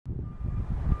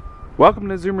Welcome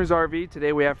to Zoomers RV.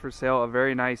 Today we have for sale a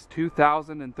very nice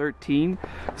 2013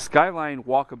 Skyline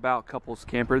Walkabout couples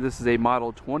camper. This is a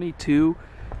model 22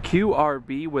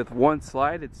 QRB with one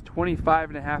slide. It's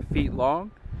 25.5 feet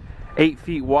long, 8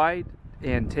 feet wide,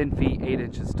 and 10 feet 8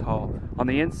 inches tall. On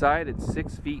the inside it's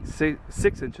 6 feet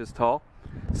 6 inches tall,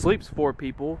 sleeps 4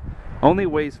 people, only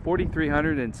weighs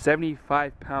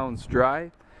 4,375 pounds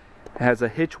dry. It has a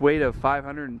hitch weight of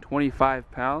 525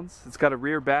 pounds. It's got a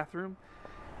rear bathroom.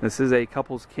 This is a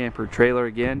couples camper trailer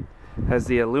again. It has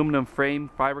the aluminum frame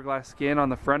fiberglass skin on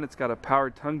the front. It's got a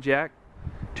powered tongue jack,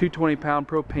 220-pound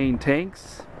propane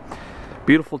tanks,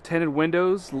 beautiful tinted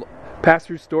windows,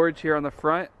 pass-through storage here on the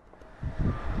front,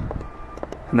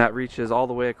 and that reaches all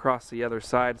the way across the other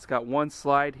side. It's got one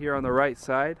slide here on the right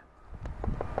side.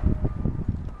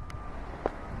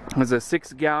 There's a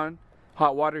 6-gallon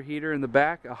hot water heater in the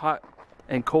back, a hot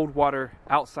and cold water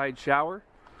outside shower,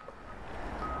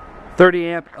 30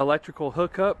 amp electrical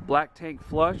hookup, black tank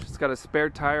flush. It's got a spare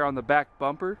tire on the back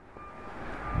bumper.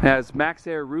 It has max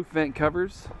air roof vent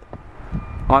covers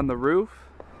on the roof,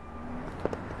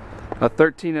 a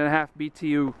 13.5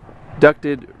 BTU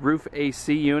ducted roof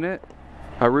AC unit,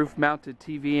 a roof mounted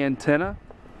TV antenna,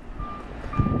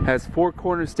 has 4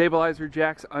 corner stabilizer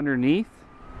jacks underneath.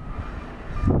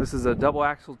 This is a double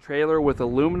axle trailer with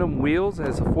aluminum wheels. It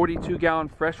has a 42-gallon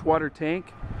freshwater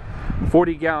tank,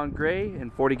 40-gallon gray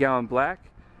and 40-gallon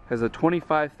black. Has a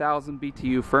 25,000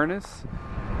 BTU furnace.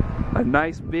 A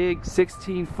nice big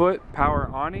 16-foot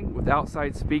power awning with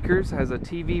outside speakers. Has a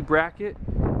TV bracket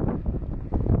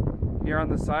here on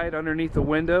the side underneath the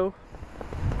window.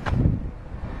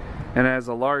 And it has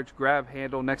a large grab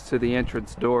handle next to the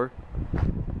entrance door.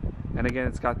 And again,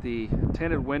 it's got the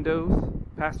tinted windows,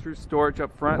 pass-through storage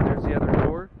up front. There's the other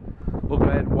door. We'll go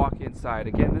ahead and walk inside.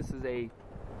 Again, this is a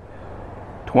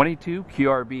 22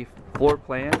 QRB floor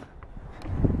plan.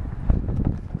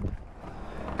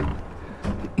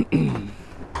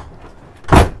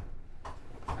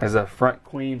 Has a front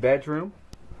queen bedroom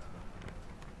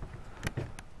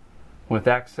with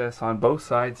access on both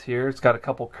sides here. It's got a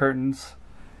couple curtains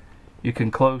you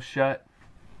can close shut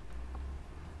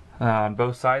on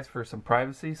both sides for some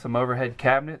privacy, some overhead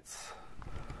cabinets,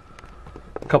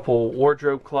 a couple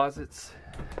wardrobe closets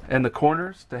in the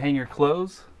corners to hang your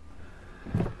clothes,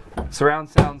 surround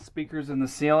sound speakers in the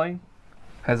ceiling,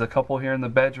 has a couple here in the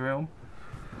bedroom,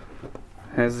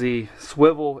 has the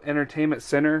swivel entertainment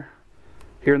center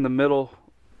here in the middle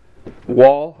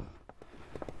wall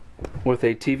with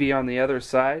a TV on the other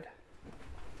side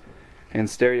and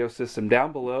stereo system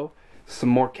down below. Some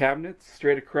more cabinets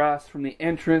straight across from the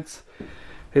entrance.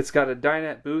 It's got a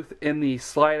dinette booth in the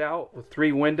slide out with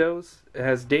 3 windows. It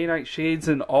has day-night shades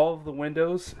in all of the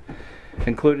windows,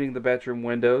 including the bedroom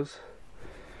windows.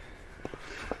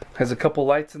 Has a couple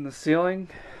lights in the ceiling.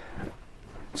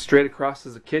 Straight across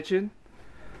is a kitchen.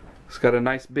 It's got a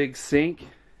nice big sink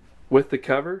with the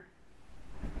cover.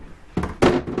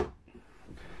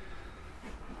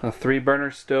 A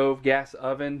 3-burner stove, gas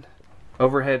oven,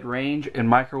 overhead range and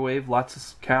microwave, lots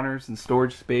of counters and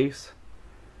storage space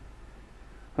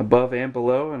above and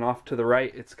below. And off to the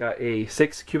right it's got a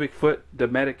 6 cubic foot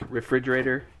Dinette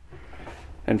refrigerator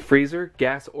and freezer,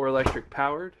 gas or electric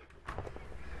powered,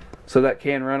 so that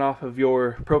can run off of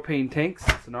your propane tanks.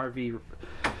 It's an RV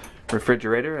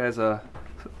refrigerator. It has a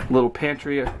little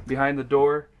pantry behind the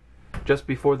door just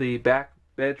before the back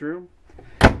bedroom,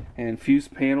 and fuse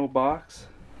panel box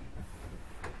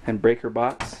and breaker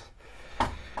box.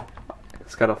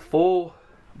 It's got a full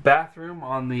bathroom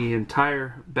on the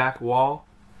entire back wall.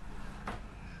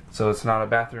 So it's not a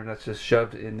bathroom that's just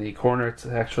shoved in the corner. It's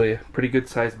actually a pretty good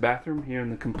sized bathroom here in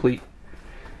the complete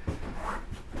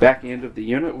back end of the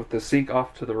unit with the sink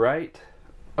off to the right.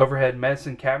 Overhead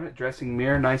medicine cabinet, dressing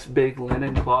mirror, nice big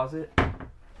linen closet.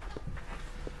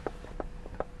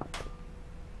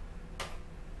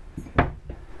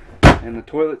 And the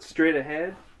toilet straight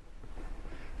ahead.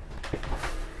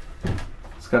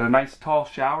 Got a nice tall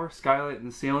shower, skylight in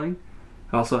the ceiling.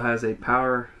 It also has a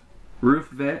power roof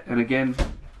vent, and again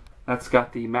that's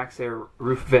got the max air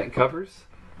roof vent covers,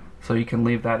 so you can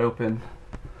leave that open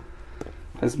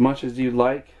as much as you'd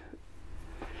like.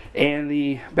 And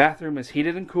the bathroom is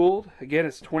heated and cooled. Again,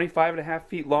 it's 25.5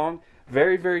 feet long,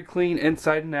 very clean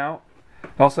inside and out. It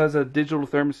also has a digital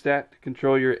thermostat to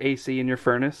control your AC and your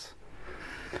furnace.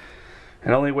 It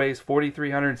only weighs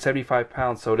 4,375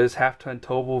 pounds, so it is half-ton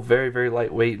towable, very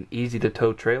lightweight and easy to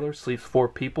tow trailer. Sleeps 4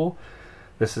 people.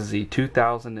 This is the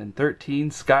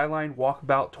 2013 Skyline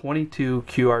Walkabout 22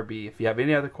 QRB. If you have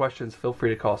any other questions, feel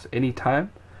free to call us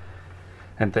anytime.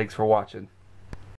 And thanks for watching.